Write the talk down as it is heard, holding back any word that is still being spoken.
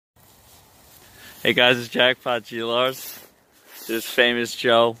Hey guys, it's Jackpot G-Larz. This is famous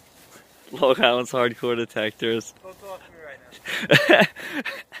Joe, Islands Hardcore Detectoriest. Don't talk to me right now.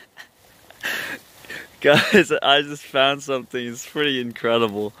 Guys, I just found something. It's pretty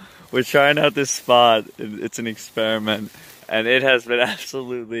incredible. We're trying out this spot. It's an experiment, and it has been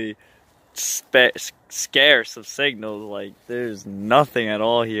absolutely scarce of signals. Like there's nothing at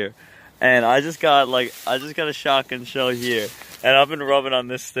all here. And I just got a shotgun shell here, and I've been rubbing on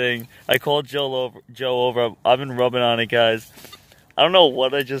this thing. I called Joe over. I've been rubbing on it, guys. I don't know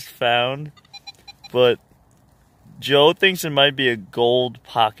what I just found, but Joe thinks it might be a gold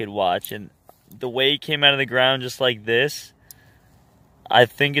pocket watch, and the way it came out of the ground just like this, I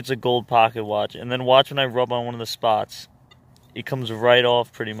think it's a gold pocket watch. And then watch when I rub on one of the spots. It comes right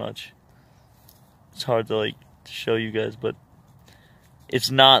off pretty much. It's hard to show you guys, but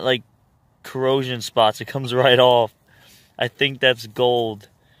it's not like corrosion spots. It comes right off. I think that's gold.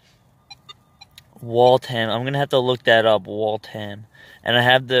 Waltham. I'm gonna have to look that up. Waltham. And I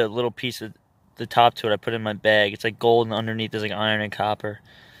have the little piece of the top to it. I put it in my bag. It's like gold, and underneath there's like iron and copper,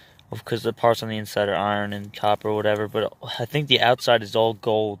 because the parts on the inside are iron and copper or whatever. But I think the outside is all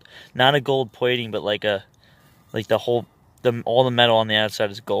gold. Not a gold plating, but all the metal on the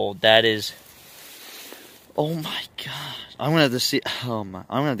outside is gold. That is. Oh my god. I'm gonna have to see. Oh my.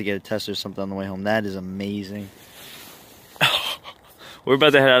 I'm gonna have to get a test or something on the way home. That is amazing. We're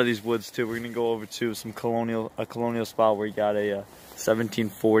about to head out of these woods too. We're gonna go over to some colonial spot where we got a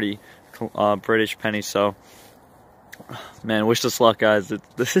 1740 British penny. So, man, wish us luck, guys.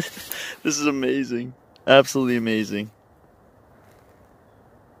 This is amazing. Absolutely amazing.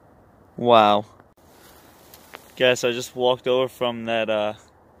 Wow. Guys, I just walked over from that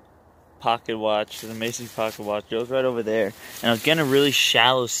pocket watch, an amazing pocket watch. Joe's right over there, and I was getting a really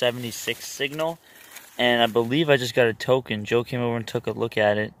shallow 76 signal, and I believe I just got a token. Joe came over and took a look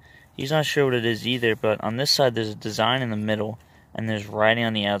at it. He's not sure what it is either, but on this side there's a design in the middle, and there's writing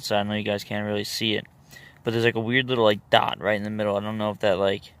on the outside. I know you guys can't really see it, but there's like a weird little dot right in the middle. I don't know if that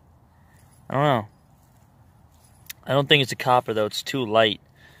I don't know. I don't think it's a copper though. It's too light,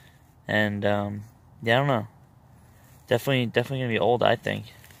 and yeah, I don't know. Definitely gonna be old, I think.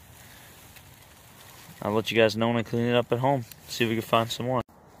 I'll let you guys know when I clean it up at home. See if we can find some more.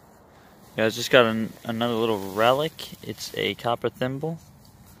 Guys, just got another little relic. It's a copper thimble.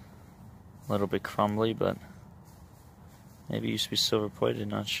 A little bit crumbly, but maybe it used to be silver plated,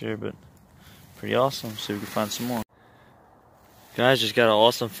 not sure, but pretty awesome. See if we can find some more. Guys, just got an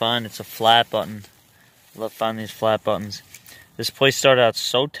awesome find. It's a flat button. I love finding these flat buttons. This place started out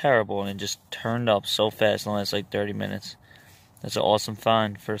so terrible, and it just turned up so fast in the last 30 minutes. That's an awesome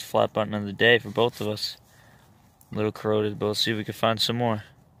find. First flat button of the day for both of us. A little corroded, but we'll see if we can find some more.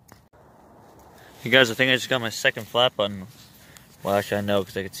 Hey guys, I think I just got my second flat button. Well, actually I know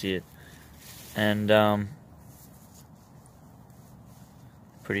because I could see it. And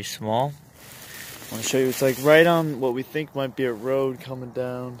pretty small. I want to show you, it's right on what we think might be a road coming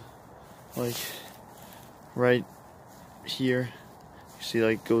down. Right here. You see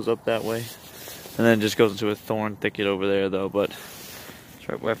it goes up that way. And then it just goes into a thorn thicket over there, though. But it's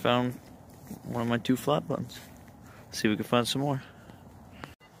right where I found one of my two flat buttons. Let's see if we can find some more.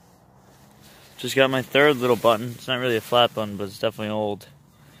 Just got my third little button. It's not really a flat button, but it's definitely old.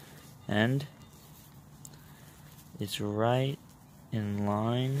 And it's right in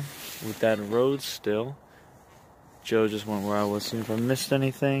line with that road still. Joe just went where I was. See if I missed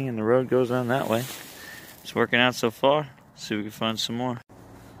anything, and the road goes around that way. It's working out so far. Let's see if we can find some more.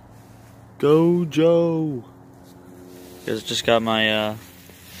 Go, Joe! Guys, just got my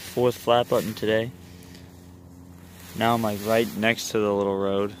fourth flat button today. Now I'm right next to the little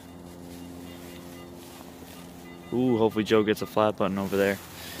road. Ooh, hopefully Joe gets a flat button over there.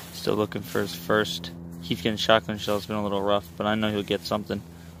 Still looking for his first. Keeps getting shotgun shells. It's been a little rough, but I know he'll get something.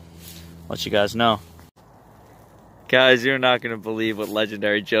 Let you guys know. Guys, you're not going to believe what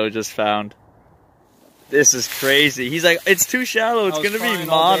legendary Joe just found. This is crazy. He's like, it's too shallow. It's going to be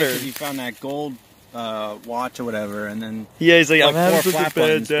modern. He found that gold watch or whatever, and then yeah, he's like I'm having such a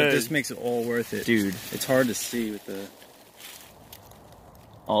bad day. But this makes it all worth it, dude. It's hard to see with the.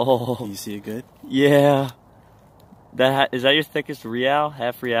 Oh, can you see it good? Yeah. Is that your thickest Reale?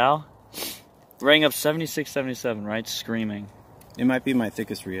 Half Reale? Rang up 76, 77, right? Screaming. It might be my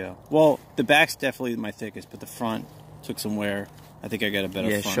thickest Reale. Well, the back's definitely my thickest, but the front took some wear. I think I got a better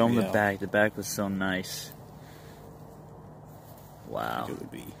front. Yeah, show him Reale. the back. The back was so nice. Wow. I think it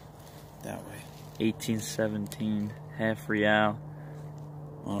would be that way. 1817, half Reale.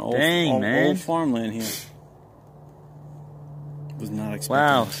 Dang, man. Old farmland here. Was not expecting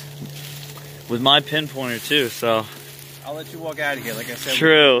wow. this. With my pinpointer too, so I'll let you walk out of here. Like I said,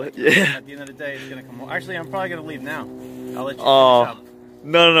 True. At the end of the day, it's gonna come home. Actually, I'm probably gonna leave now. I'll let you finish up.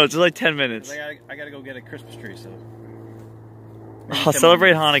 No, just like 10 minutes. I gotta go get a Christmas tree, so. I'll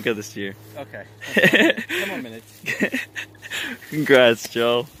celebrate Hanukkah this year. Okay. 10 more minutes. Congrats,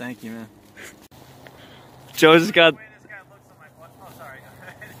 Joe. Thank you, man. Joe just got. The way this guy looks on my butt. Oh, sorry.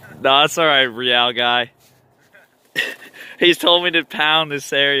 No, that's alright, Reale guy. He's told me to pound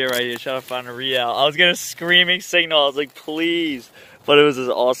this area right here, trying to find a Reale. I was gonna screaming signal, I was like, please. But it was this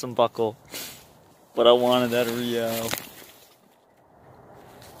awesome buckle. But I wanted that Reale.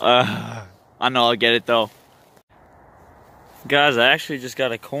 I know I'll get it though. Guys, I actually just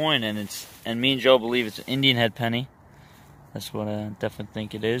got a coin and me and Joe believe it's an Indian head penny. That's what I definitely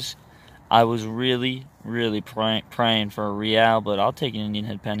think it is. I was really praying for a Reale, but I'll take an Indian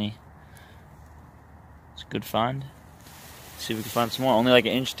head penny. It's a good find. See if we can find some more. Only like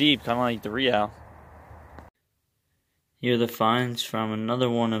an inch deep, kind of like the Reale. Here are the finds from another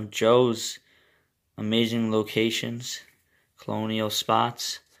one of Joe's amazing locations, Colonial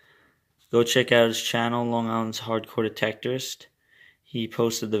spots. Go check out his channel, Islands Hardcore Detectoriest. He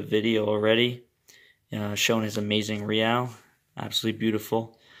posted the video already, showing his amazing Reale. Absolutely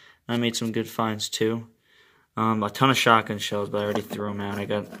beautiful. I made some good finds too. A ton of shotgun shells, but I already threw them out. I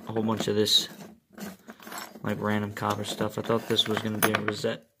got a whole bunch of this, like random copper stuff. I thought this was going to be a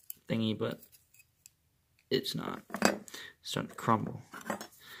rosette thingy, but it's not. It's starting to crumble.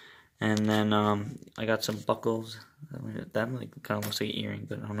 And then I got some buckles. That like kind of looks like an earring,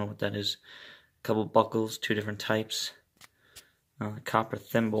 but I don't know what that is. A couple buckles, 2 different types. Copper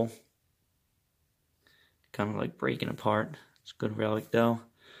thimble. Kind of like breaking apart. It's a good relic though.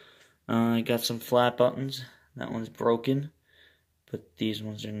 I got some flat buttons. That one's broken, but these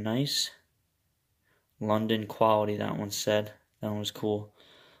ones are nice. London quality, that one said. That one was cool.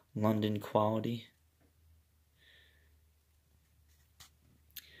 London quality.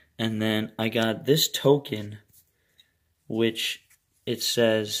 And then I got this token, which it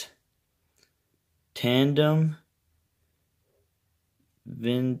says Tandem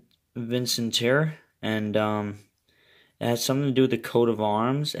Vincenter, and it has something to do with the coat of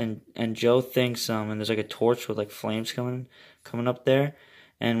arms. And Joe thinks and there's like a torch with like flames coming up there.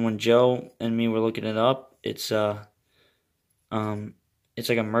 And when Joe and me were looking it up, it's like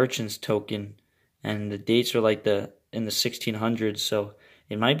a merchant's token, and the dates are like in the 1600s, so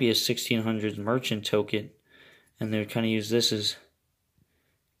it might be a 1600s merchant token, and they would kind of use this as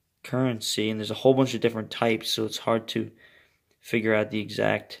currency. And there's a whole bunch of different types, so it's hard to figure out the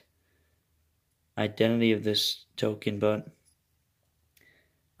exact identity of this token, but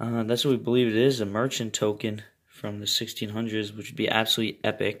that's what we believe it is, a merchant token from the 1600s, which would be absolutely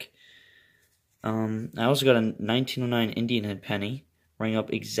epic. I also got a 1909 Indian head penny, rang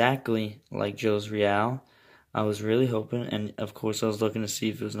up exactly like Joe's Reale. I was really hoping, and of course I was looking to see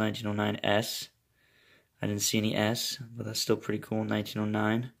if it was 1909 S. I didn't see any S, but that's still pretty cool,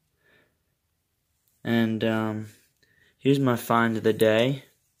 1909. And here's my find of the day.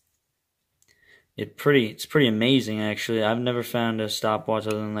 It's pretty amazing, actually. I've never found a stopwatch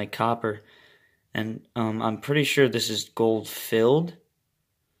other than like copper, and I'm pretty sure this is gold filled.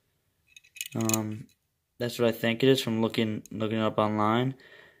 That's what I think it is from looking it up online.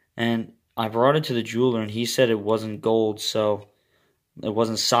 And I brought it to the jeweler, and he said it wasn't gold, so it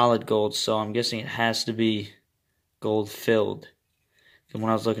wasn't solid gold. So I'm guessing it has to be gold filled. And when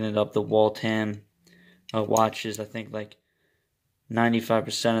I was looking it up, the Waltham watches, I think like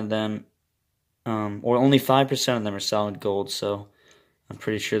 95% of them, or only 5% of them are solid gold. So I'm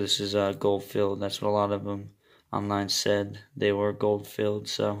pretty sure this is gold filled. That's what a lot of them online said, they were gold filled.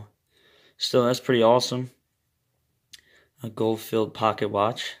 So still, that's pretty awesome. A gold filled pocket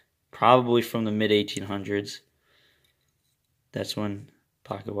watch, probably from the mid 1800s. That's when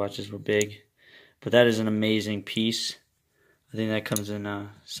pocket watches were big. But that is an amazing piece. I think that comes in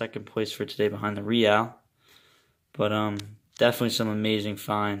second place for today behind the Reale. But definitely some amazing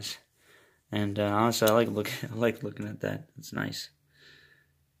finds. And honestly, I like looking at that. It's nice.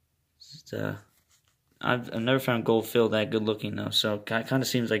 I've never found gold filled that good looking though. So it kind of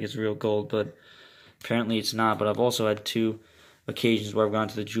seems like it's real gold, but apparently it's not. But I've also had 2 occasions where I've gone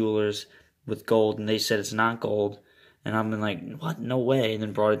to the jewelers with gold, and they said it's not gold. And I've been like, what? No way. And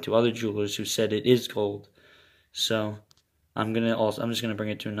then brought it to other jewelers who said it is gold. So I'm just gonna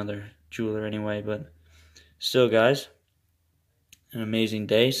bring it to another jeweler anyway. But still, guys, an amazing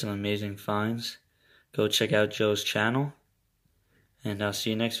day, some amazing finds. Go check out Joe's channel, and I'll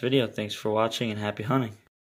see you next video. Thanks for watching, and happy hunting.